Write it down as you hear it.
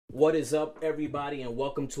What is up, everybody, and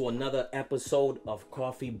welcome to another episode of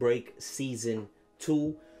Coffee Break Season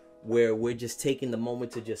 2, where we're just taking the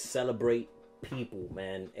moment to just celebrate people,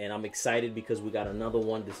 man. And I'm excited because we got another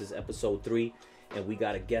one. This is episode 3, and we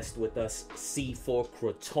got a guest with us, C4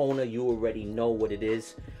 Crotona. You already know what it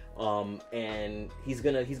is. And he's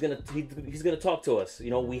gonna talk to us. You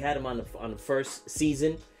know, we had him on the first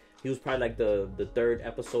season. He was probably like the third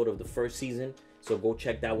episode of the first season. So go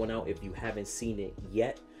check that one out if you haven't seen it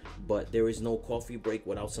yet. But there is no coffee break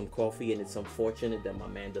without some coffee, and it's unfortunate that my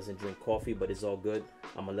man doesn't drink coffee, but it's all good.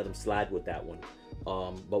 I'm gonna let him slide with that one.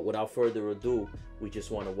 But without further ado, we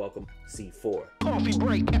just want to welcome C4. Coffee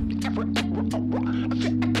break,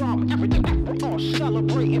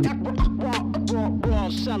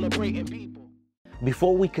 celebrating people.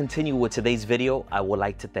 Before we continue with today's video, I would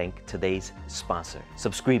like to thank today's sponsor,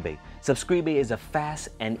 Subscribe. Subscribe is a fast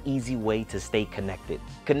and easy way to stay connected.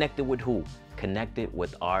 Connected with who? Connected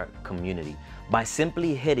with our community. By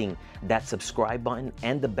simply hitting that subscribe button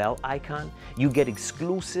and the bell icon, you get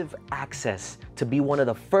exclusive access to be one of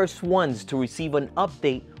the first ones to receive an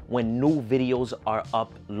update when new videos are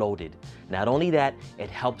uploaded. Not only that,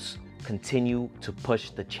 it helps continue to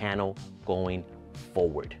push the channel going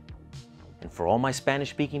forward. And for all my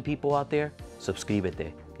Spanish-speaking people out there,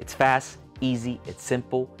 suscríbete. It's fast, easy, it's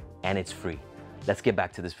simple, and it's free. Let's get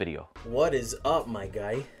back to this video. What is up, my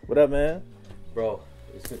guy? What up, man? Bro,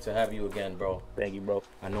 it's good to have you again, bro. Thank you, bro.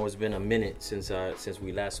 I know it's been a minute since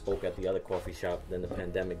we last spoke at the other coffee shop. Then the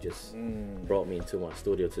pandemic just brought me into my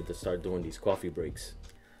studio to start doing these coffee breaks.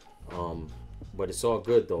 But it's all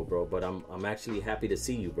good though, bro. But I'm actually happy to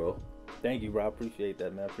see you, bro. Thank you, bro. I appreciate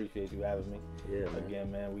that, man. I appreciate you having me. Yeah, man.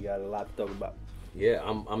 Again, man, we got a lot to talk about. Yeah,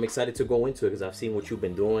 I'm excited to go into it because I've seen what you've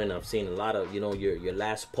been doing. I've seen a lot of, you know, your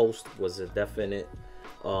last post was a definite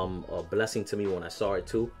a blessing to me when I saw it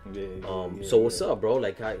too. So what's up, bro?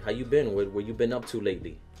 Like how you been? What you been up to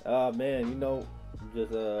lately? Man, you know,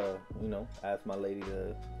 just you know, asked my lady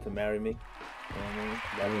to marry me. You know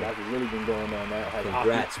what I mean? That's really been going on.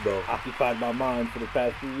 Congrats, bro. Occupied my mind for the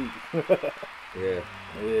past few weeks. Yeah,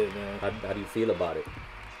 man. How do you feel about it?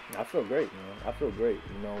 I feel great, man. I feel great.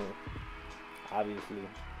 You know, obviously,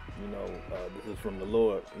 you know, this is from the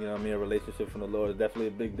Lord. You know what I mean? A relationship from the Lord is definitely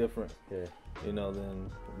a big difference. Yeah. You know,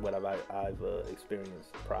 than what I've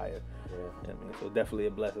experienced prior. Yeah. I mean, so definitely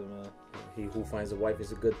a blessing, man. He who finds a wife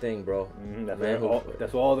is a good thing, bro.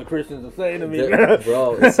 That's what all the Christians are saying to me,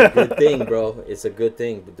 bro. It's a good thing, bro. It's a good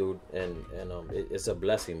thing, dude, and it's a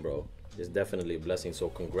blessing, bro. It's definitely a blessing. So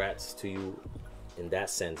congrats to you in that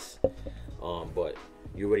sense. But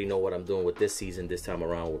you already know what I'm doing with this season, this time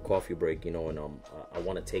around with Coffee Break, you know, and I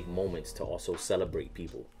want to take moments to also celebrate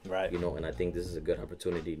people, right? You know, and I think this is a good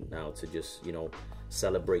opportunity now to just, you know,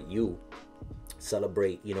 celebrate you,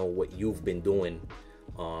 you know, what you've been doing.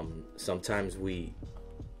 Sometimes we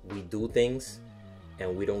do things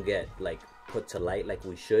and we don't get like put to light like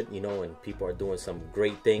we should, you know, and people are doing some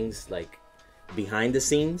great things like behind the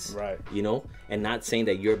scenes, right? You know, and not saying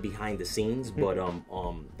that you're behind the scenes, but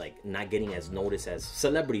like not getting as noticed as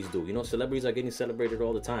celebrities do. You know, celebrities are getting celebrated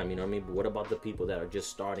all the time, you know what I mean? But what about the people that are just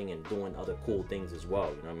starting and doing other cool things as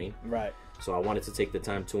well, you know what I mean? Right. So I wanted to take the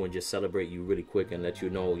time to and just celebrate you really quick and let you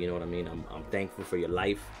know, you know what I mean? I'm thankful for your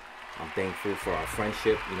life. I'm thankful for our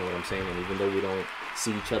friendship, you know what I'm saying? And even though we don't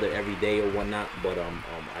see each other every day or whatnot, but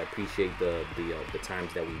I appreciate the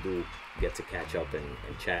times that we do get to catch up and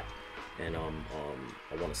chat. And I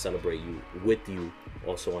want to celebrate you with you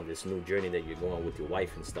also on this new journey that you're going with your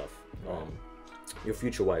wife and stuff. Your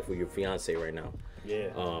future wife or your fiance right now. Yeah.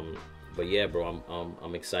 But yeah, bro,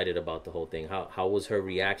 I'm excited about the whole thing. How was her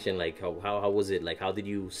reaction? Like how was it? Like how did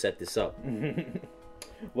you set this up?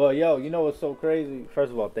 Well, yo, you know what's so crazy?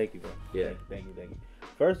 First of all, thank you, bro. Yeah. Thank you.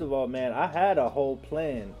 First of all, man, I had a whole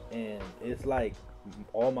plan, and it's like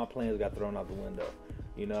all my plans got thrown out the window.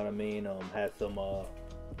 You know what I mean? Had some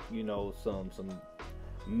you know, some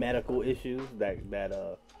medical issues that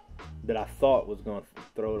I thought was gonna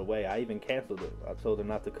throw it away. I even canceled it. I told her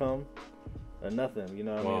not to come or nothing. You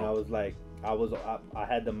know what I mean? I was like, I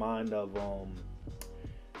had the mind of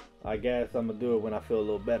I guess I'm gonna do it when I feel a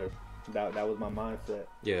little better. That was my mindset.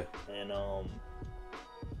 Yeah. And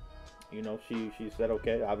you know, she said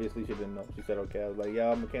okay. Obviously she didn't know. She said okay. I was like, yeah,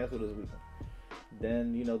 I'm gonna cancel this weekend.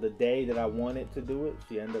 Then, you know, the day that I wanted to do it,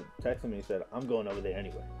 she ended up texting me and said, I'm going over there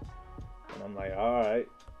anyway. And I'm like, all right.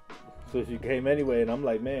 So she came anyway, and I'm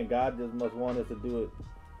like, man, God just must want us to do it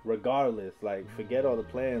regardless. Like, forget all the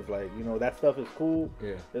plans. Like, you know, that stuff is cool.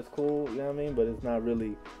 Yeah. It's cool, you know what I mean? But it's not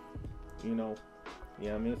really, you know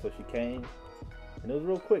what I mean? So she came. And it was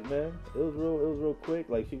real quick, man. It was real quick.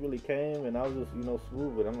 Like, she really came, and I was just, you know,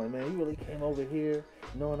 smooth with it. I'm like, man, you really came over here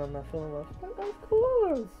knowing I'm not feeling well. She's like, of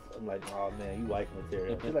course. I'm like, oh man, you wife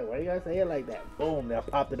material. She's like, why you guys say it like that? Boom, I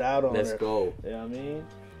popped it out on her. Let's go. You know what I mean?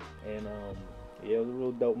 And yeah, it was a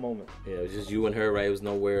real dope moment. Yeah, it was just you and her, right? It was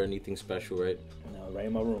nowhere anything special, right? No, right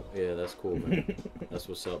in my room. Yeah, that's cool, man. That's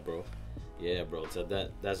what's up, bro. Yeah, bro. So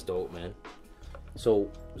that's dope, man. So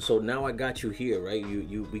now I got you here, right?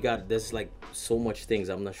 We got there's like so much things.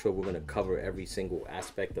 I'm not sure we're gonna cover every single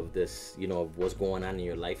aspect of this, you know, of what's going on in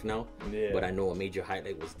your life now. Yeah. But I know a major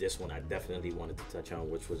highlight was this one. I definitely wanted to touch on,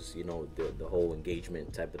 which was, you know, the whole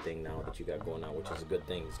engagement type of thing now that you got going on, which is a good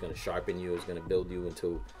thing. It's gonna sharpen you. It's gonna build you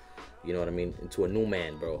into, you know what I mean, into a new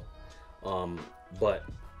man, bro. But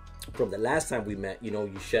from the last time we met, you know,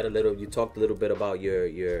 you talked a little bit about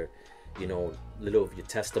your you know, little of your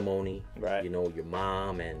testimony, right? You know, your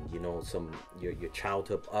mom and, you know, your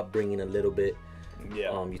childhood upbringing a little bit.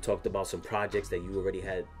 Yeah. You talked about some projects that you already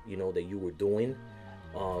had, you know, that you were doing,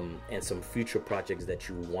 and some future projects that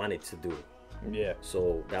you wanted to do. Yeah.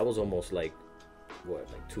 So that was almost like, what,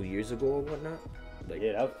 like 2 years ago or whatnot? Like,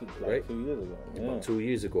 yeah, that was like right? 2 years ago. Yeah. About 2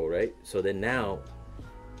 years ago, right? So then now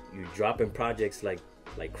you're dropping projects like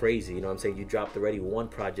crazy, you know what I'm saying? You dropped already one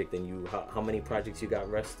project, and how many projects you got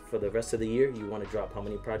for the rest of the year? You want to drop how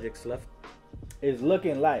many projects left? It's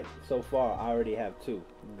looking like so far I already have 2.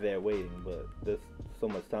 They're waiting, but there's so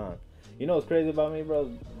much time. You know what's crazy about me,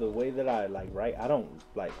 bro? The way that I like write, I don't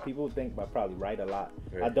like, people think I probably write a lot.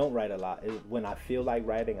 Right. I don't write a lot. When I feel like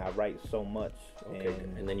writing, I write so much. Okay,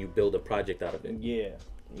 and then you build a project out of it. Yeah.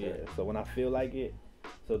 So when I feel like it,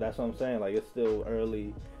 so that's what I'm saying. Like, it's still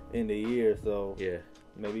early in the year, so yeah.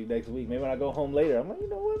 Maybe next week, maybe when I go home later, I'm like, you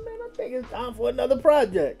know what, man, I think it's time for another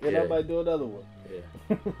project, and I might do another one.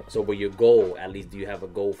 Yeah. So, but your goal, at least, do you have a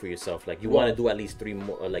goal for yourself? Like, you want to do at least 3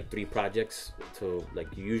 more, like 3 projects? To like,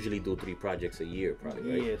 you usually do 3 projects a year,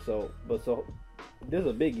 probably, right? Yeah. So this is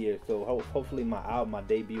a big year. So hopefully my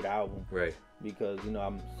debut album, right? Because, you know,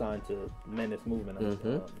 I'm signed to Menace Movement. You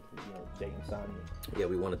know, Dayton signed me. Yeah,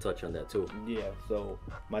 we want to touch on that too. Yeah. So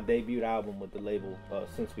my debut album with the label,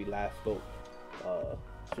 Since We Last Spoke,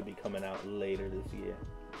 should be coming out later this year,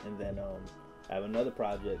 and then I have another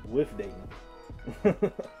project with Dayton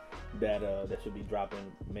that should be dropping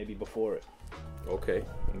maybe before it. Okay.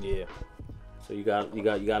 Yeah. So you got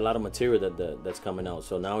a lot of material that's coming out.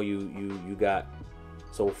 So now you got,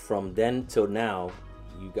 so from then till now,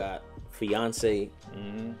 you got Fiance,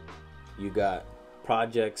 you got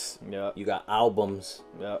projects, you got albums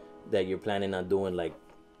that you're planning on doing. Like,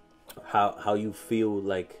 how you feel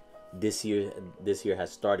like this year has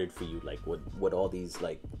started for you, like what all these,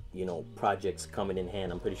 like, you know, projects coming in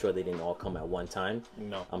hand. I'm pretty sure they didn't all come at one time.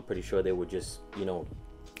 No, I'm pretty sure they were just, you know,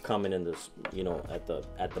 coming in this, you know, at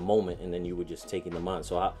the moment, and then you were just taking them on.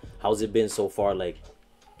 So how's it been so far, like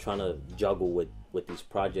trying to juggle with these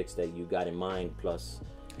projects that you got in mind plus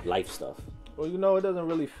life stuff? Well, you know, it doesn't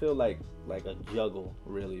really feel like a juggle,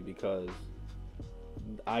 really, because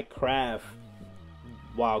I craft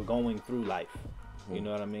while going through life. You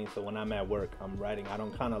know what I mean? So when I'm at work, I'm writing. I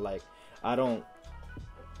don't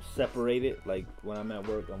separate it. Like, when I'm at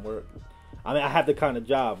work, I'm work. I mean, I have the kind of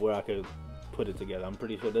job where I could put it together. I'm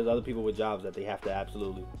pretty sure there's other people with jobs that they have to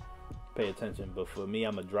absolutely pay attention. But for me,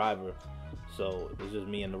 I'm a driver, so it's just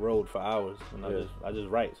me in the road for hours, and I just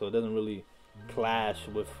write. So it doesn't really clash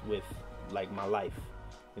with like my life.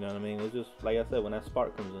 You know what I mean? It's just, like I said, when that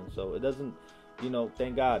spark comes in. So it doesn't, you know,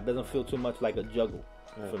 thank God, it doesn't feel too much like a juggle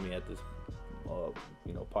for me at this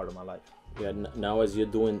you know, part of my life. Yeah. Now, as you're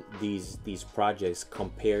doing these projects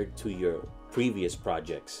compared to your previous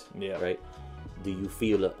projects, right? Do you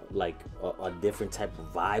feel like a different type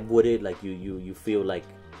of vibe with it? Like you feel like,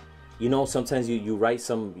 you know, sometimes you write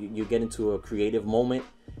you get into a creative moment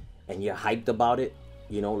and you're hyped about it,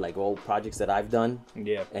 you know, like all projects that I've done.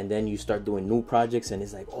 Yeah. And then you start doing new projects and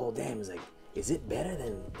it's like, oh damn, it's like, is it better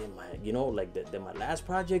than my, you know, like than my last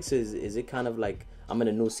projects? Is it kind of like I'm in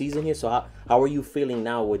a new season here? So how are you feeling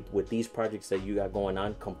now with these projects that you got going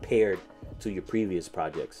on compared to your previous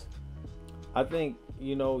projects? I think,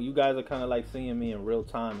 you know, you guys are kind of like seeing me in real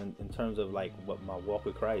time in terms of like what my walk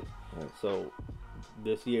with Christ. Right. So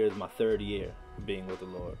this year is my 3rd year being with the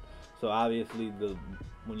Lord. So obviously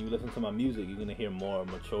when you listen to my music, you're gonna hear more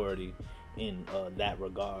maturity in that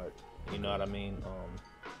regard. You know what I mean?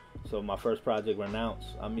 So my first project, Renounce,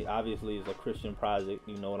 I mean, obviously it's a Christian project.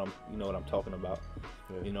 You know what I'm talking about.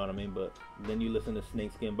 Yeah. You know what I mean? But then you listen to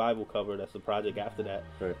Snakeskin Bible Cover, that's the project after that.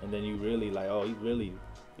 Right. And then you really like, oh, he's really,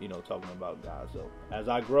 you know, talking about God. So as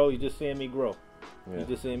I grow, you're just seeing me grow. You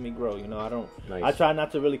just seeing me grow. You know, Nice. I try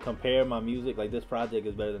not to really compare my music. Like, this project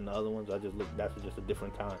is better than the other ones. That's just a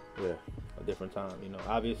different time. Yeah. A different time. You know,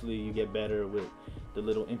 obviously you get better with the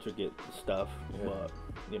little intricate stuff, but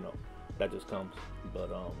you know, that just comes.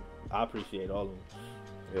 But I appreciate all of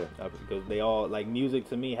them. Yeah. Because they all, like, music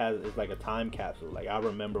to me is like a time capsule. Like, I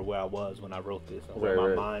remember where I was when I wrote this, and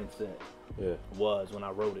where my mindset was when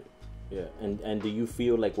I wrote it. Yeah, and do you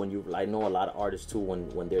feel like when you, I know a lot of artists too,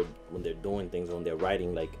 when they're doing things, when they're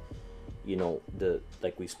writing, like, you know,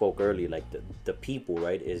 like we spoke earlier, like the people,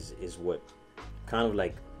 right, is what kind of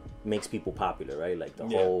like makes people popular, right? Like the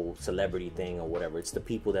whole celebrity thing or whatever. It's the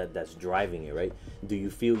people that's driving it, right? Do you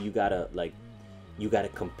feel you gotta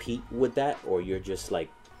compete with that, or you're just like,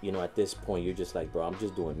 you know, at this point you're just like, bro, I'm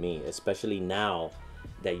just doing me, especially now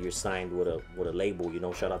that you're signed with a label, you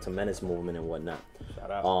know, shout out to Menace Movement and whatnot.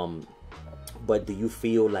 Shout out. But do you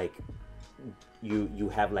feel like you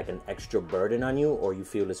have like an extra burden on you, or you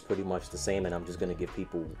feel it's pretty much the same and I'm just gonna give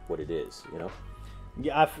people what it is, you know?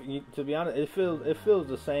 Yeah, to be honest, it feels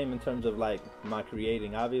the same in terms of like my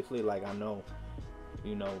creating. Obviously, like, I know,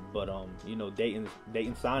 you know, but you know, Dayton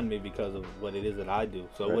signed me because of what it is that I do,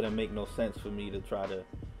 so it wouldn't make no sense for me to try to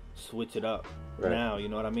switch it up now. You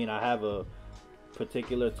know what I mean? I have a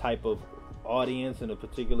particular type of audience and a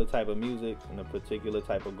particular type of music and a particular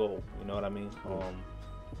type of goal. You know what I mean?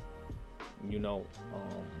 You know,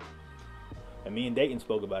 and me and Dayton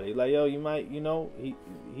spoke about it. He's like, yo, you might, you know,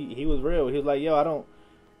 he was real. He was like, yo,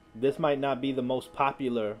 this might not be the most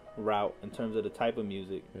popular route in terms of the type of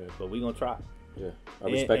music, but we gonna try. Yeah, I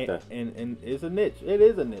respect that. And it's a niche. It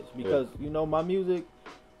is a niche because, you know, my music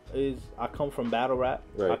I come from battle rap.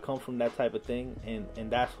 I come from that type of thing,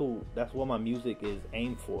 and that's what my music is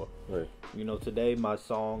aimed for. Right. You know, today my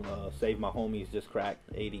song Save My Homies just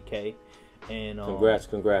cracked 80K, and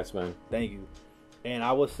congrats, man. Thank you. And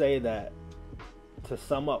I would say that to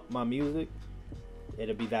sum up my music,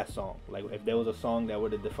 it'd be that song. Like, if there was a song that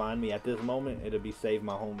would have defined me at this moment, it'd be Save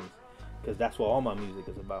My Homies, because that's what all my music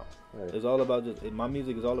is about. It's all about my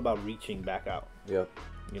music is all about reaching back out. Yeah.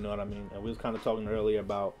 You know what I mean? And we was kind of talking earlier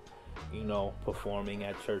about, you know, performing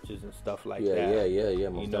at churches and stuff like that. Yeah. You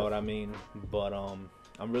know what I mean? But I'm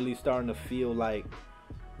really starting to feel like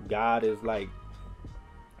God is like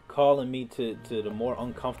calling me to the more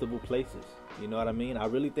uncomfortable places. You know what I mean? I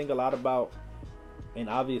really think a lot about, and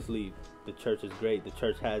obviously the church is great. The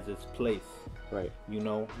church has its place. Right. You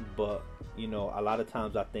know, but you know, a lot of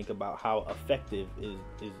times I think about how effective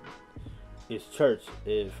is church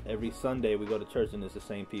if every Sunday we go to church and it's the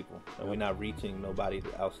same people and we're not reaching nobody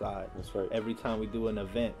outside. That's right. Every time we do an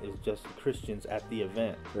event, it's just Christians at the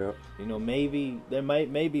event. Yeah. You know, maybe there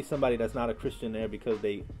may be somebody that's not a Christian there because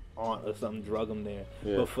they aunt or something drug them there.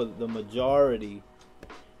 Yeah. But for the majority,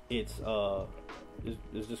 it's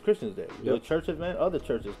just Christians there. You do a church event, other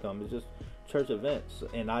churches come. It's just church events,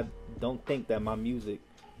 and I don't think that my music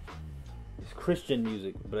is Christian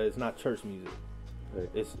music, but it's not church music. Right.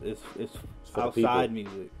 It's outside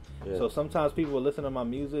music. Yeah. So sometimes people will listen to my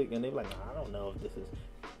music and they're like, I don't know if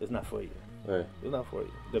it's not for you. Right. It's not for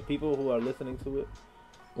you. The people who are listening to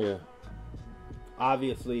it,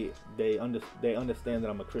 obviously they understand that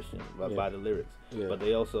I'm a Christian by the lyrics. Yeah. But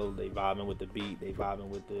they vibing with the beat, they vibing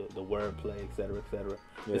with the wordplay, etc., etc.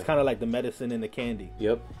 Yeah. It's kind of like the medicine and the candy.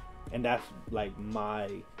 Yep. And that's like my,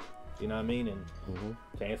 you know what I mean? And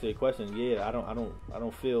to answer your question, I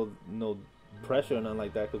don't feel no pressure or nothing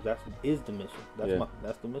like that, because that is the mission. That's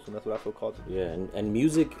the mission. That's what I feel called to do. Yeah, and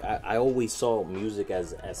music, I always saw music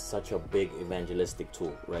as such a big evangelistic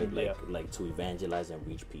tool, right? Like to evangelize and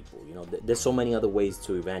reach people. You know, there's so many other ways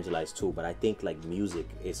to evangelize too, but I think like music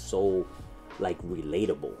is so like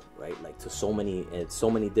relatable, right? Like to so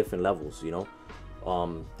many different levels. You know,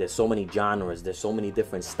 there's so many genres, there's so many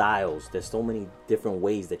different styles, there's so many different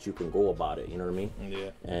ways that you can go about it, you know what I mean?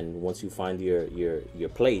 Yeah. And once you find your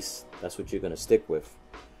place, that's what you're gonna stick with.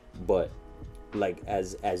 But like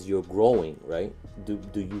as you're growing, right, do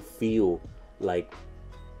you feel like,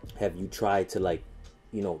 have you tried to, like,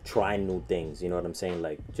 you know, try new things, you know what I'm saying?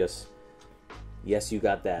 Like, just, yes, you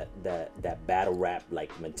got that battle rap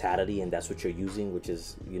like mentality, and that's what you're using, which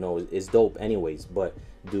is, you know, is dope anyways, but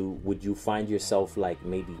would you find yourself like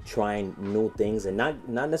maybe trying new things and not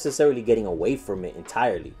necessarily getting away from it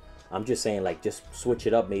entirely? I'm just saying, like, just switch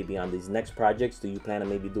it up maybe on these next projects. Do you plan on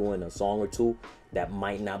maybe doing a song or two that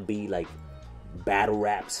might not be like battle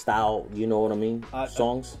rap style, you know what I mean,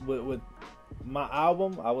 songs? With my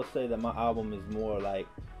album, I would say that my album is more like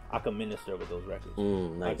I can minister with those records.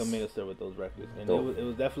 Nice. I can minister with those records, and it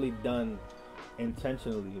was definitely done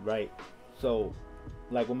intentionally, right? So,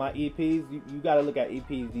 like with my EPs, you got to look at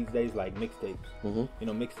EPs these days like mixtapes. You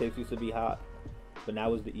know, mixtapes used to be hot, but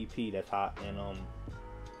now it's the EP that's hot, and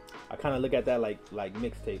I kind of look at that like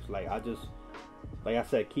mixtapes. Like I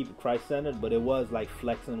said, keep it Christ centered, but it was like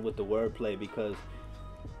flexing with the wordplay because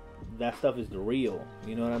that stuff is the real.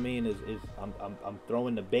 You know what I mean? I'm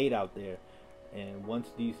throwing the bait out there, and once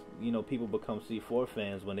these people become C4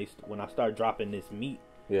 fans, when I start dropping this meat,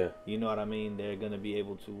 yeah, you know what I mean, they're gonna be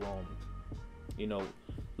able to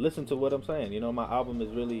listen to what I'm saying. My album is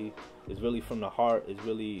really from the heart. It's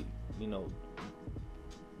really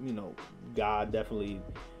God definitely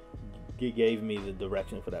gave me the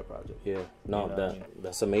direction for that project. Yeah, no,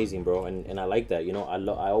 that's amazing, bro, and I like that.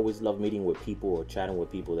 I always love meeting with people or chatting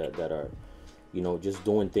with people that are, just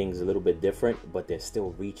doing things a little bit different, but they're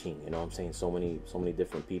still reaching. What I'm saying, so many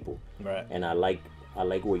different people. Right. And I like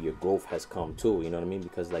where your growth has come too. You know what I mean?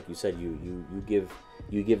 Because like you said, you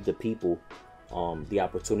give the people the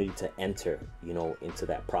opportunity to enter,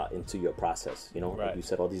 into your process. Right. Like you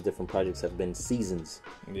said, all these different projects have been seasons.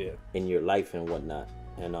 Yeah. In your life and whatnot,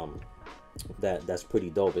 and that's pretty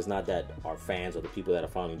dope. It's not that our fans or the people that are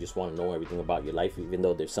following just want to know everything about your life, even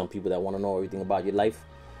though there's some people that want to know everything about your life,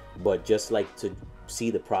 but just like to see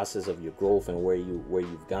the process of your growth and where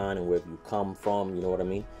you've gone and where you've come from. You know what I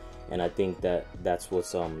mean? And I think that's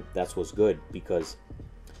what's good, because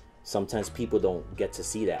sometimes people don't get to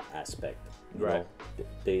see that aspect. Right.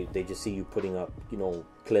 They just see you putting up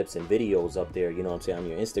clips and videos up there, on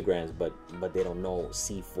your Instagrams, but they don't know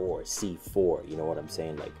C4, you know what I'm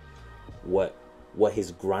saying, like what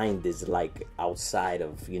his grind is like outside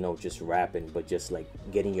of just rapping, but just like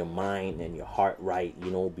getting your mind and your heart right,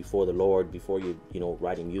 before the Lord, before you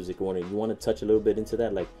writing music. You want to touch a little bit into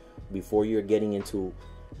that, like before you're getting into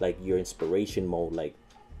like your inspiration mode, like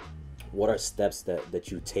what are steps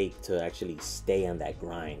that you take to actually stay on that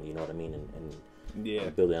grind, you know what I mean,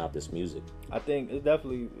 and building out this music? I think it's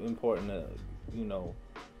definitely important to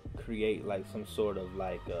create like some sort of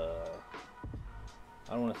like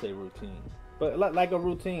I don't want to say routine, but like a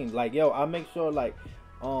routine. Like, I make sure like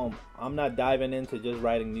I'm not diving into just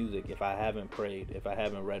writing music if I haven't prayed, if I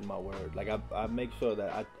haven't read my word. Like I make sure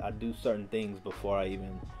that I do certain things before I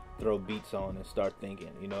even throw beats on and start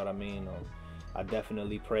thinking, you know what I mean? I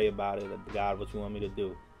definitely pray about it. God, what you want me to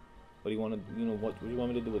do? What do you want to, what you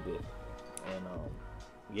want me to do with this? And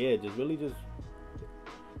just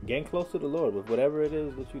getting close to the Lord with whatever it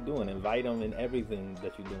is that you're doing. Invite Him in everything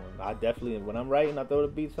that you're doing. I definitely, when I'm writing, I throw the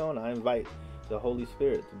beats on. I invite the Holy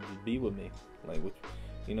Spirit to just be with me, like,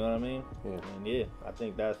 you know what I mean? Yeah. And I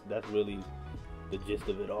think that's really the gist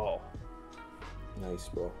of it all. Nice,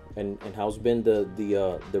 bro. And how's been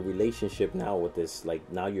the relationship now with this?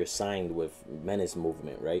 Like, now you're signed with Menace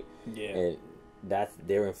Movement, right? Yeah. And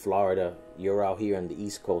they're in Florida. You're out here on the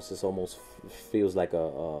East Coast. It almost feels like a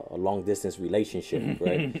long distance relationship,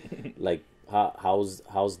 right? Like,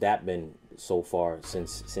 how's that been so far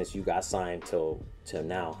since you got signed till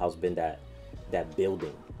now? How's been that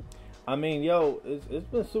building? I mean, it's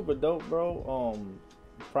been super dope, bro.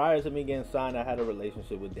 Prior to me getting signed, I had a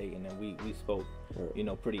relationship with Dayton, and we spoke,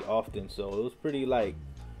 pretty often. So it was pretty like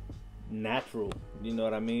natural, you know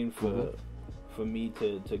what I mean, for me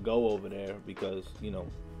to go over there, because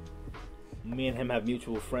me and him have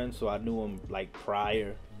mutual friends, so I knew him like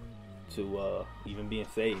prior to even being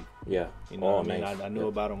saved. Yeah. You know what I mean? I knew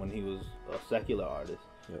about him when he was a secular artist.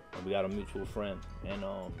 Yep. And we got a mutual friend. And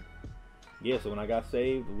so when I got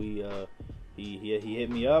saved, we he hit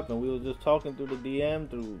me up, and we was just talking through the DM,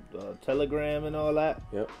 through Telegram and all that.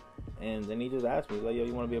 Yep. And then he just asked me, like, yo,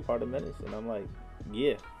 you want to be a part of Menace? And I'm like,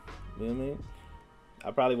 yeah. You know what I mean?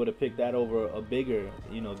 I probably would have picked that over a bigger,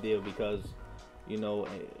 deal, because,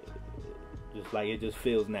 just like it just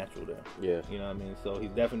feels natural there. Yeah. You know what I mean? So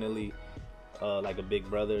he's definitely like a big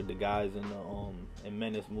brother. The guys in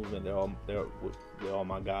Menace Movement, they're all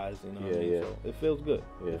my guys. You know what I mean? Yeah. So it feels good.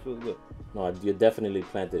 Yeah. It feels good. No, you're definitely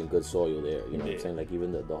planted in good soil there. You know what I'm saying? Like,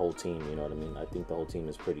 even the whole team. You know what I mean? I think the whole team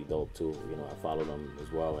is pretty dope too. I follow them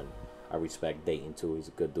as well, and I respect Dayton too. He's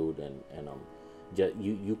a good dude, and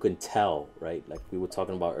you can tell, right? Like we were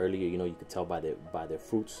talking about earlier, you could tell by their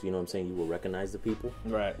fruits, you know what I'm saying? You will recognize the people.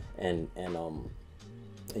 Right.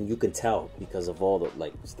 And you can tell because of all the,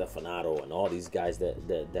 like, Stefanato and all these guys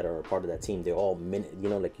that are a part of that team. They're all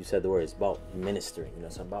like you said the word, it's about ministering,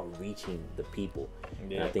 it's about reaching the people.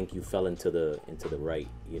 Yeah. And I think you fell into the right,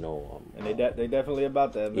 and they definitely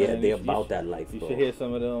about that, man. Yeah, they're about that life, you bro. should hear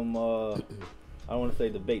some of them I don't want to say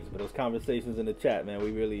debates, but those conversations in the chat, man.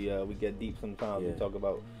 We really we get deep sometimes. Yeah. We talk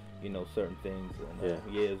about certain things, and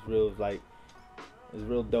it's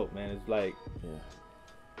real dope, man. It's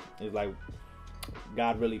like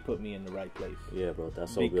God really put me in the right place. Yeah, bro,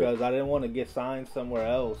 that's so because good. Because I didn't want to get signed somewhere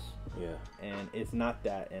else. Yeah. And it's not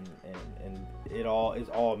that, and it's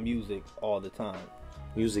all music all the time.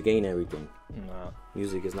 Music ain't everything. Nah.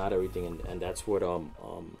 Music is not everything, and that's what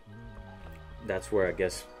that's where I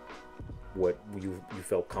guess what you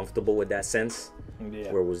felt comfortable with that sense.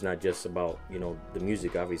 Yeah. Where it was not just about, you know, the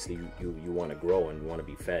music. Obviously you want to grow and you want to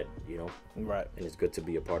be fed, you know. Right. And it's good to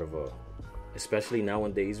be a part of especially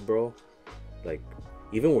nowadays, bro. Like,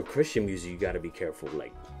 even with Christian music, you got to be careful,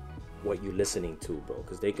 like, what you're listening to, bro,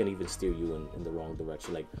 because they can even steer you in the wrong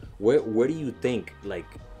direction. Like, where do you think, like,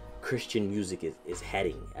 Christian music is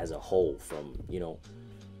heading as a whole from, you know?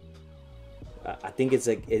 I think it's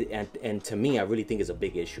like, and to me, I really think it's a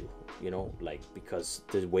big issue, you know, like, because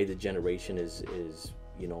the way the generation is,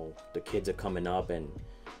 you know, the kids are coming up, and,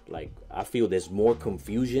 like, I feel there's more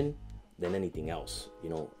confusion than anything else, you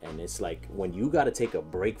know. And it's like, when you got to take a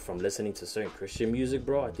break from listening to certain Christian music,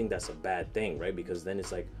 bro, I think that's a bad thing, right? Because then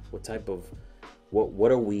it's like, what type of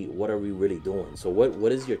what are we really doing? So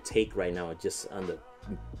what is your take right now just on the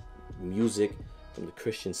music from the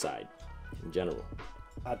Christian side in general?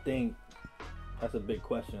 I think that's a big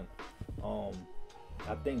question.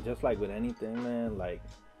 I think just like with anything, man, like,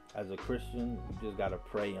 as a Christian, you just gotta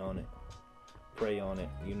pray on it.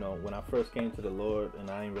 You know, when I first came to the Lord, and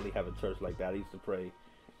I didn't really have a church like that, I used to pray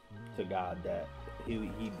to God that he'd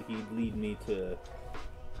lead me to,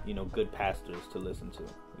 you know, good pastors to listen to.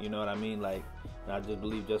 You know what I mean? Like, and I just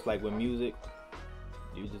believe, just like with music,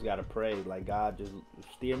 you just gotta pray, like, God, just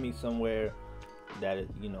steer me somewhere that it,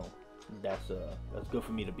 you know, that's good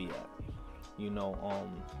for me to be at. You know,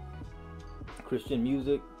 Christian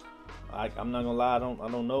music, I'm not gonna lie, I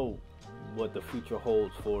don't know what the future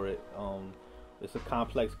holds for it. It's a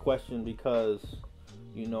complex question because,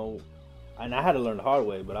 you know, and I had to learn the hard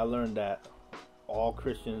way, but I learned that all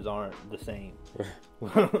Christians aren't the same.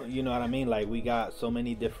 You know what I mean? Like, we got so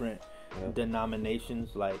many different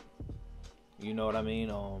denominations, like, you know what I mean?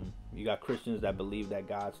 You got Christians that believe that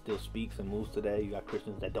God still speaks and moves today. You got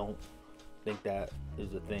Christians that don't think that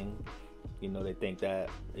is a thing. You know, they think that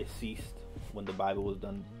it ceased when the Bible was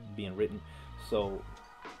done being written. So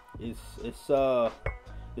it's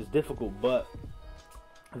difficult, but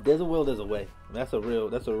if there's a will, there's a way. That's a real.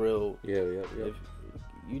 Yeah. If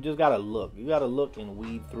you just gotta look. You gotta look and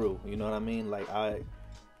weed through. You know what I mean? Like,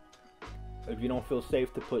 if you don't feel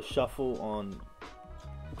safe to put shuffle on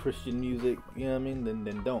Christian music, you know what I mean?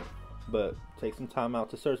 Then don't. But take some time out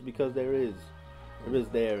to search, because there is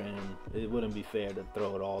there, and it wouldn't be fair to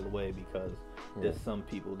throw it all away because there's some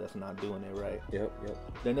people that's not doing it right. Yep.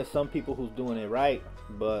 Then there's some people who's doing it right,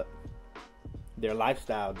 but their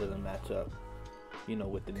lifestyle doesn't match up, you know,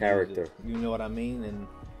 with the character. Music. You know what I mean? And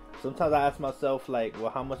sometimes I ask myself, like, well,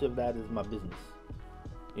 how much of that is my business?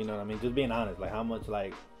 You know what I mean? Just being honest, like, how much,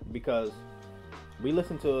 like, because we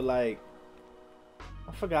listen to it, like,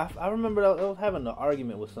 I forgot. I remember I was having an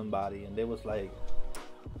argument with somebody, and they was like,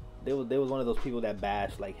 they was one of those people that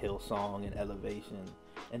bash like Hillsong and Elevation,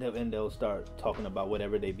 and they'll start talking about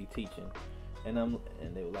whatever they be teaching, and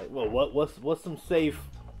they were like, well, what's some safe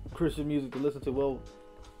Christian music to listen to? Well,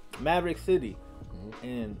 Maverick City,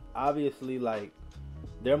 and obviously, like,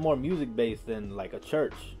 they're more music based than like a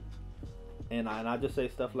church, and I just say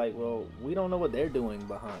stuff like, well, we don't know what they're doing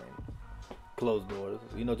behind closed doors.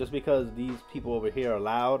 You know, just because these people over here are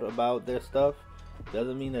loud about their stuff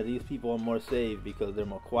doesn't mean that these people are more saved because they're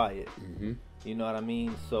more quiet. You know what I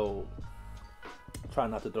mean? So try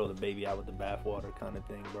not to throw the baby out with the bathwater kind of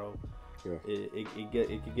thing, bro. Yeah.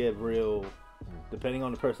 It could get real, depending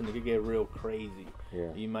on the person. It could get real crazy.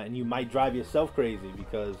 Yeah. You might drive yourself crazy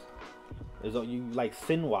because you like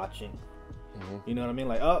sin watching. You know what I mean?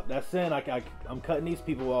 Like, oh, that's sin. I'm cutting these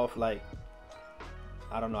people off. Like,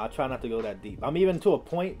 I don't know. I try not to go that deep. I'm even to a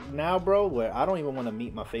point now, bro, where I don't even want to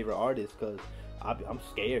meet my favorite artists because I'm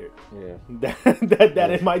scared. Yeah. that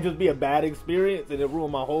it might just be a bad experience and it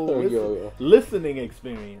ruin my whole listening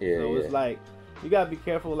experience. Yeah, so it's like, you gotta be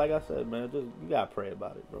careful. Like I said, man, just you gotta pray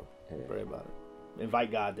about it, bro. Yeah. Pray about it.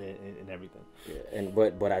 Invite God to and everything. Yeah. And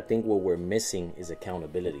but I think what we're missing is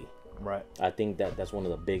accountability. Right. I think that's one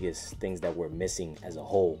of the biggest things that we're missing as a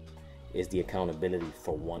whole is the accountability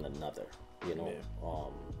for one another. You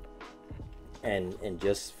know, and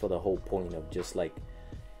just for the whole point of just like,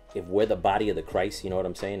 if we're the body of the Christ, you know what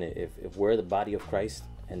I'm saying? If we're the body of Christ,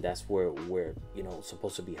 and that's where we're, you know,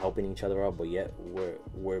 supposed to be helping each other out, but yet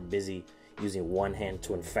we're busy using one hand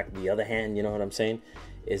to infect the other hand, you know what I'm saying?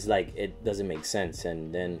 It's like, it doesn't make sense.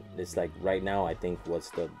 And then it's like, right now, I think what's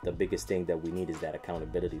the biggest thing that we need is that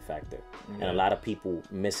accountability factor. And a lot of people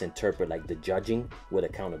misinterpret like the judging with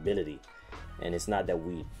accountability. And it's not that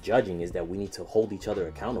we judging, is that we need to hold each other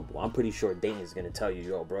accountable. I'm pretty sure Dane is gonna tell you,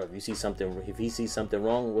 yo, bro, if he sees something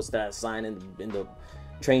wrong, what's that sign in the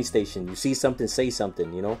train station? You see something, say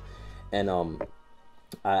something, you know. And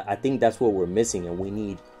I think that's what we're missing, and we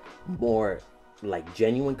need more like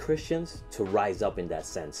genuine Christians to rise up in that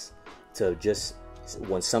sense, to just,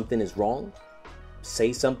 when something is wrong,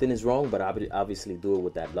 say something is wrong, but obviously do it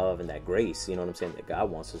with that love and that grace, you know what I'm saying, that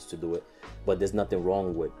God wants us to do it. But there's nothing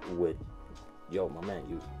wrong with yo, my man,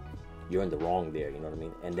 you're in the wrong there, you know what I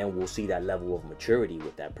mean? And then we'll see that level of maturity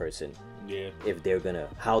with that person. Yeah. If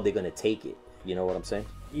how they're gonna take it, you know what I'm saying?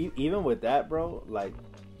 Even with that, bro, like,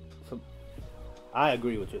 I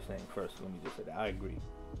agree with what you're saying. First, let me just say that I agree.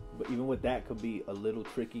 But even with that, could be a little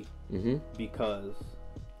tricky, because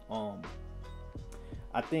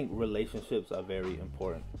I think relationships are very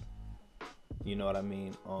important. You know what I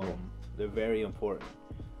mean? They're very important.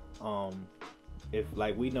 If,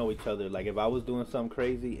 like, we know each other, like, if I was doing something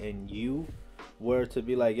crazy and you were to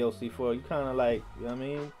be like, yo, C4, you kind of like, you know what I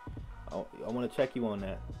mean? I want to check you on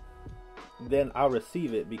that. Then I'll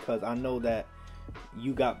receive it, because I know that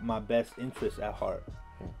you got my best interest at heart.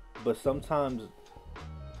 But sometimes,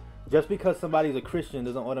 just because somebody's a Christian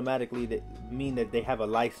doesn't automatically mean that they have a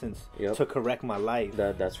license to correct my life.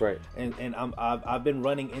 That's right. And I've been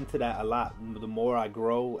running into that a lot. The more I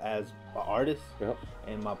grow as an artist,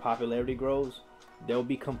 and my popularity grows, there'll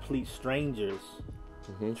be complete strangers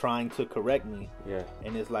trying to correct me. Yeah.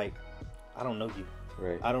 And it's like, I don't know you.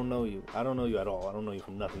 Right. I don't know you. I don't know you at all. I don't know you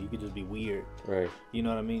from nothing. You could just be weird. Right. You know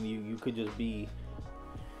what I mean? You could just be,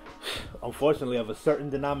 unfortunately, of a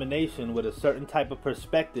certain denomination with a certain type of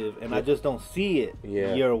perspective, and I just don't see it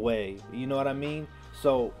your way. You know what I mean?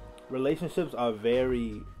 So relationships are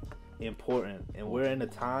very important, and we're in a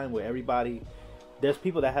time where there's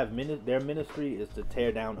people that have their ministry is to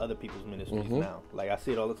tear down other people's ministries now. Like, I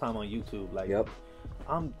see it all the time on YouTube. Like,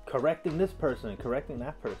 I'm correcting this person, correcting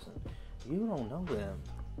that person. You don't know them.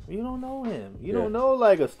 You don't know him. You don't know,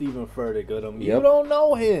 like, a Stephen Furtick or them. You don't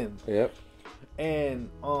know him.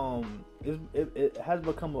 And it has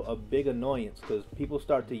become a big annoyance, because people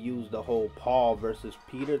start to use the whole Paul versus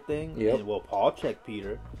Peter thing. And, well, Paul checked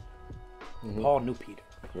Peter. Paul knew Peter.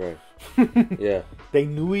 Right. Yeah. They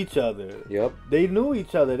knew each other. They knew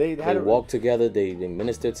each other. They walked together. They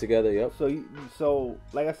ministered together. So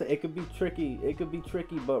like I said, it could be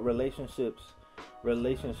tricky. But relationships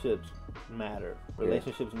matter.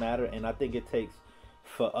 Relationships matter, and I think it takes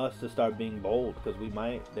for us to start being bold, because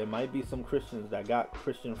there might be some Christians that got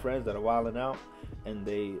Christian friends that are wilding out, and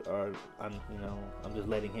they are, I'm just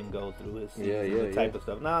letting him go through his season, type of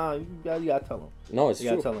stuff. Nah, you gotta tell him. No, it's you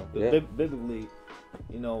true. Gotta tell him. Biblically,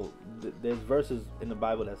 there's verses in the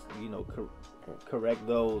Bible that's correct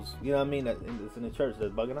those. You know what I mean? That it's in the church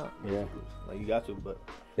that's bugging out. Yeah, like, you got to, but.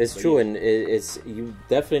 It's true, and it's you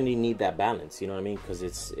definitely need that balance. You know what I mean? Because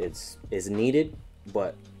it's needed,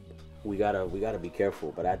 but we gotta be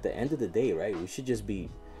careful. But at the end of the day, right, we should just be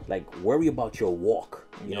like, worry about your walk.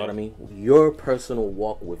 You know what I mean? Your personal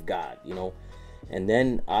walk with God. You know, and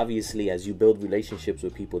then obviously as you build relationships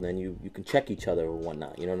with people, then you can check each other or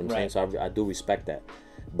whatnot. You know what I'm saying? So I do respect that.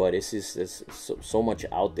 But it's so much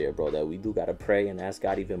out there, bro, that we do gotta pray and ask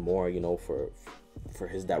God even more. You know, for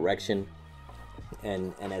His direction.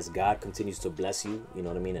 And as God continues to bless you, you know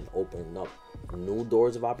what I mean, and open up new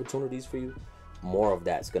doors of opportunities for you, more of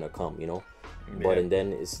that's gonna come, you know. But and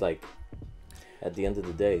then it's like, at the end of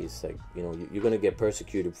the day, it's like, you're gonna get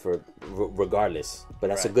persecuted regardless. But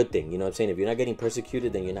that's a good thing, you know what I'm saying? If you're not getting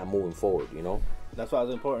persecuted, then you're not moving forward, you know. That's why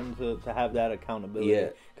it's important to have that accountability. Yeah.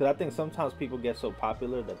 Because I think sometimes people get so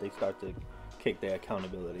popular that they start to kick their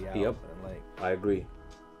accountability out. Yep. And, like, I agree.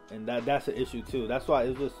 And that's an issue too. That's why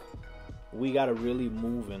it's just, we gotta really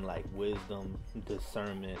move in, like, wisdom,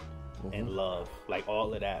 discernment, and love, like,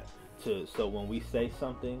 all of that. So when we say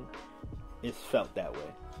something, it's felt that way.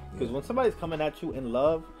 Because when somebody's coming at you in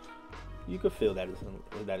love, you could feel that it's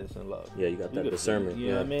in love. Yeah, you got that discernment.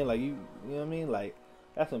 You know what I mean? Like, you know what I mean? Like,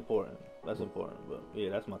 that's important. That's important. But yeah,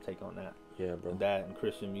 that's my take on that. Yeah, bro. That and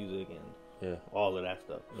Christian music and all of that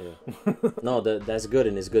stuff. Yeah. No, that's good,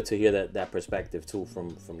 and it's good to hear that perspective too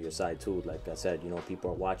from your side too. Like I said, people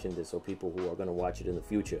are watching this, or people who are gonna watch it in the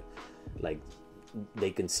future, like,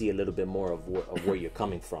 they can see a little bit more of where you're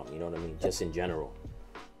coming from. You know what I mean? Just in general.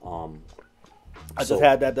 I just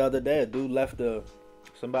had that the other day. A dude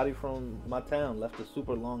somebody from my town left a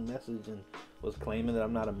super long message and was claiming that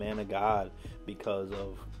I'm not a man of God because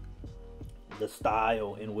of the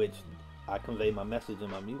style in which I convey my message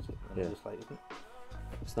in my music. And I'm just like,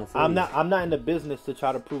 it's not I'm not in the business to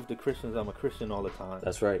try to prove to Christians I'm a Christian all the time.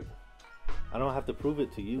 That's right. I don't have to prove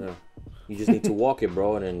it to you. Yeah. You just need to walk it,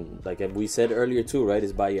 bro. And then, like we said earlier too, right?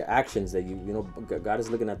 It's by your actions that you know. God is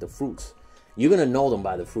looking at the fruits. You're gonna know them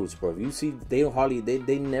by the fruits, bro. If you see, they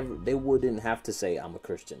wouldn't have to say I'm a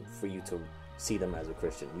Christian for you to see them as a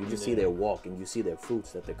Christian. You just see their walk and you see their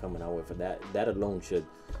fruits that they're coming out with. For that alone should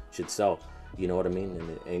sell. You know what I mean?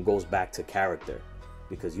 And it goes back to character,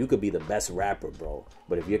 because you could be the best rapper, bro,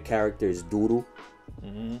 but if your character is doodle,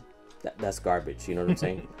 that's garbage. You know what I'm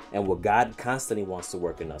saying? And what God constantly wants to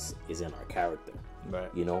work in us is in our character,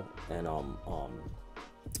 right? You know, and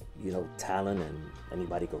you know, talent, and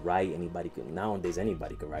anybody could write. Nowadays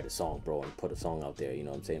anybody could write a song, bro, and put a song out there. You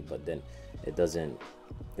know what I'm saying? But then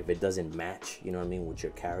if it doesn't match, you know what I mean, with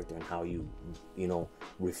your character and how you know,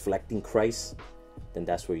 reflecting Christ, then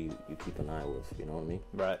that's where you keep an eye with. You know what I mean?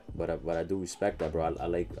 Right. But I do respect that, bro. I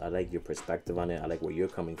like your perspective on it. I like where you're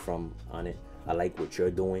coming from on it. I like what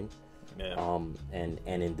you're doing. Yeah. And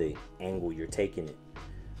in the angle you're taking it,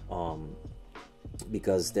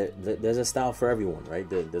 because there's a style for everyone, right?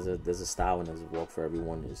 There's a style and there's a walk for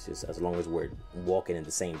everyone. It's just as long as we're walking in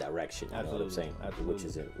the same direction. You know what I'm saying?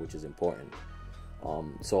 Absolutely. Which is important.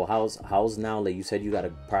 So how's now? Like you said, you got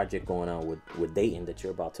a project going on with Dayton that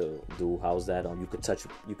you're about to do. How's that?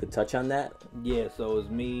 You could touch on that. Yeah. So it's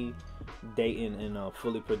me, Dayton, and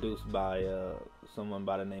fully produced by someone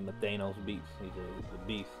by the name of Thanos Beats. He's a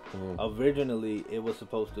beast. Originally, it was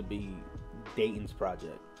supposed to be Dayton's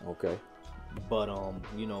project. Okay. But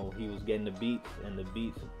you know, he was getting the beats, and the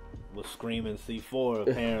beats was screaming C4.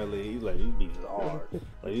 Apparently, he's like, these beats are hard.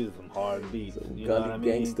 Like, these are some hard beats. You know what I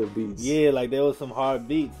mean? Gangster beats. Yeah, like there was some hard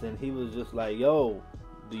beats, and he was just like, "Yo,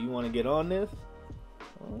 do you want to get on this?"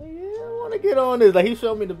 I'm like, "Yeah, I want to get on this." Like, he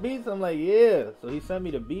showed me the beats. I'm like, "Yeah." So he sent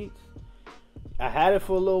me the beats. I had it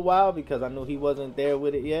for a little while because I knew he wasn't there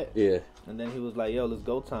with it yet. Yeah. And then he was like, "Yo, let's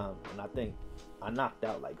go time." And I think I knocked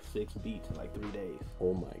out like 6 beats in like 3 days.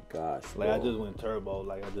 Oh my gosh. Like, bro. I just went turbo.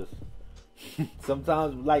 Like, I just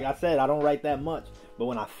sometimes, like I said, I don't write that much, but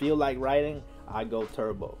when I feel like writing, I go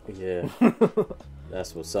turbo. Yeah.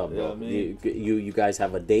 That's what's up, bro. You know what I mean? You guys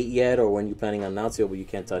have a date yet, or when you planning on announcing it? But you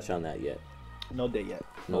can't touch on that yet. No date yet.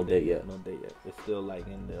 No date yet. No date yet. It's still like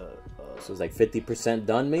in the. So it's like 50%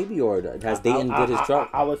 done, maybe, or has Dayton did his truck?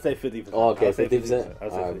 I would say 50%. Oh, okay, 50%. All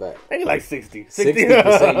right, bet. Maybe like 60.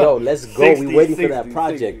 60%. Yo, let's go. 60, we waiting 60, for that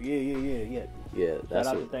project. 60. Yeah. Yeah, that's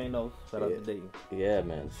Shout out to Thanos. Shout out to Dayton. Yeah,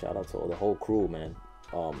 man. Shout out to the whole crew, man.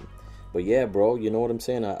 But yeah, bro, you know what I'm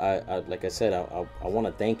saying? I like I said, I want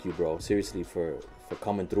to thank you, bro, seriously, for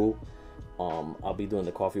coming through. I'll be doing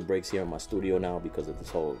the coffee breaks here in my studio now because of this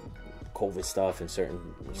whole COVID stuff and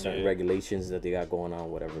certain regulations that they got going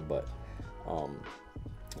on, whatever. But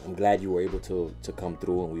I'm glad you were able to come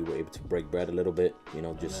through and we were able to break bread a little bit. You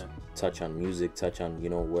know, just touch on music, touch on, you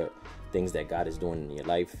know, what things that God is doing in your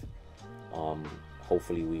life.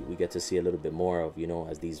 Hopefully we get to see a little bit more of, you know,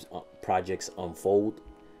 as these projects unfold.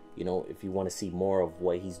 You know, if you want to see more of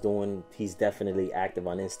what he's doing, he's definitely active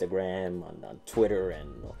on Instagram, on Twitter,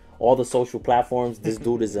 and all the social platforms. This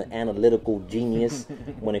dude is an analytical genius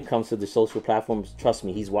when it comes to the social platforms. Trust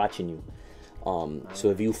me, he's watching you.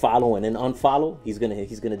 So if you follow and then unfollow, he's gonna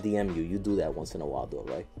DM you. You do that once in a while, though,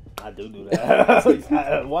 right? I do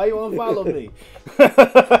that. Why you unfollow me?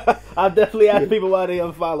 I definitely ask people why they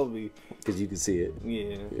unfollow me. Because you can see it.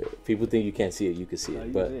 Yeah. People think you can't see it. You can see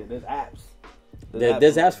it. But there's apps.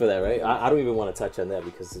 There's apps for that, right? I don't even want to touch on that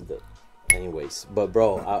because of the. Anyways, but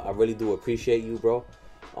bro, I really do appreciate you, bro.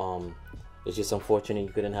 It's just unfortunate you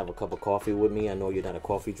couldn't have a cup of coffee with me. I know you're not a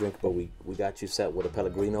coffee drinker, but we got you set with a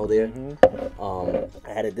Pellegrino there. I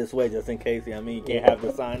had it this way just in case. I mean, you can't have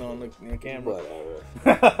the sign on the camera.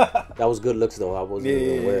 Whatever. That was good looks though. I wasn't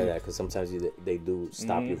even aware of that because sometimes they do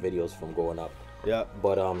stop your videos from going up. Yeah.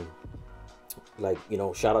 But like, you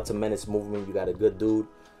know, shout out to Menace Movement. You got a good dude.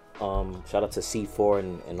 Shout out to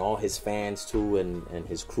C4 and all his fans too, and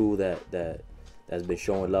his crew that's been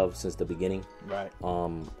showing love since the beginning. Right.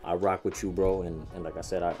 I rock with you, bro, and like I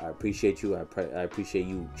said, I appreciate you. I appreciate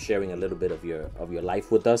you sharing a little bit of your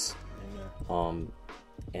life with us. Amen.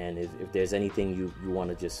 And if there's anything you want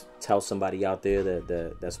to just tell somebody out there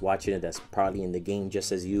that's watching it, that's probably in the game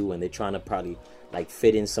just as you, and they're trying to probably like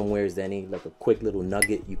fit in somewhere, is there any like a quick little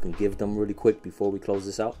nugget you can give them really quick before we close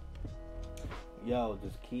this out? Yo,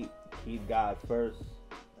 just keep God first,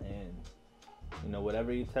 and you know,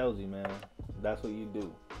 whatever he tells you, man, that's what you do.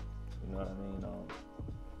 You know what I mean?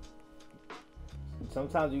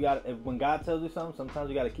 Sometimes you got, when God tells you something, sometimes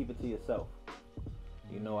you got to keep it to yourself.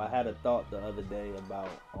 You know, I had a thought the other day about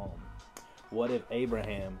what if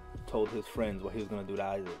Abraham told his friends what he was going to do to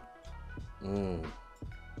Isaac?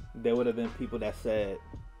 There would have been people that said,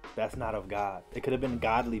 that's not of God. It could have been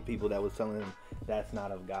godly people that was telling him that's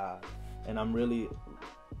not of God. And I'm really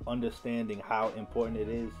understanding how important it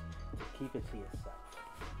is to keep it to yourself.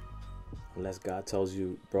 Unless God tells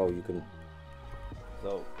you, bro, you can.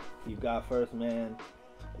 So keep God first, man.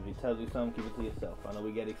 If he tells you something, keep it to yourself. I know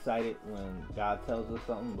we get excited when God tells us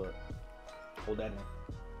something, but hold that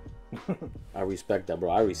in. I respect that, bro.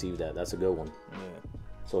 I received that. That's a good one. Yeah.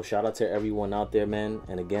 So shout out to everyone out there, man.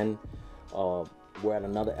 And again, we're at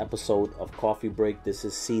another episode of Coffee Break. This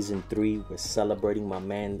is season 3. We're celebrating my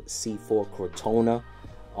man C4 Crotona.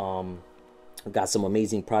 Got some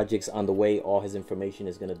amazing projects on the way. All his information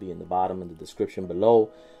is going to be in the bottom in the description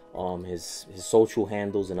below. His social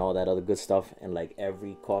handles and all that other good stuff. And like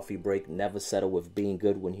every coffee break, never settle with being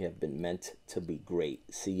good when you have been meant to be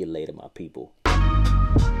great. See you later, my people.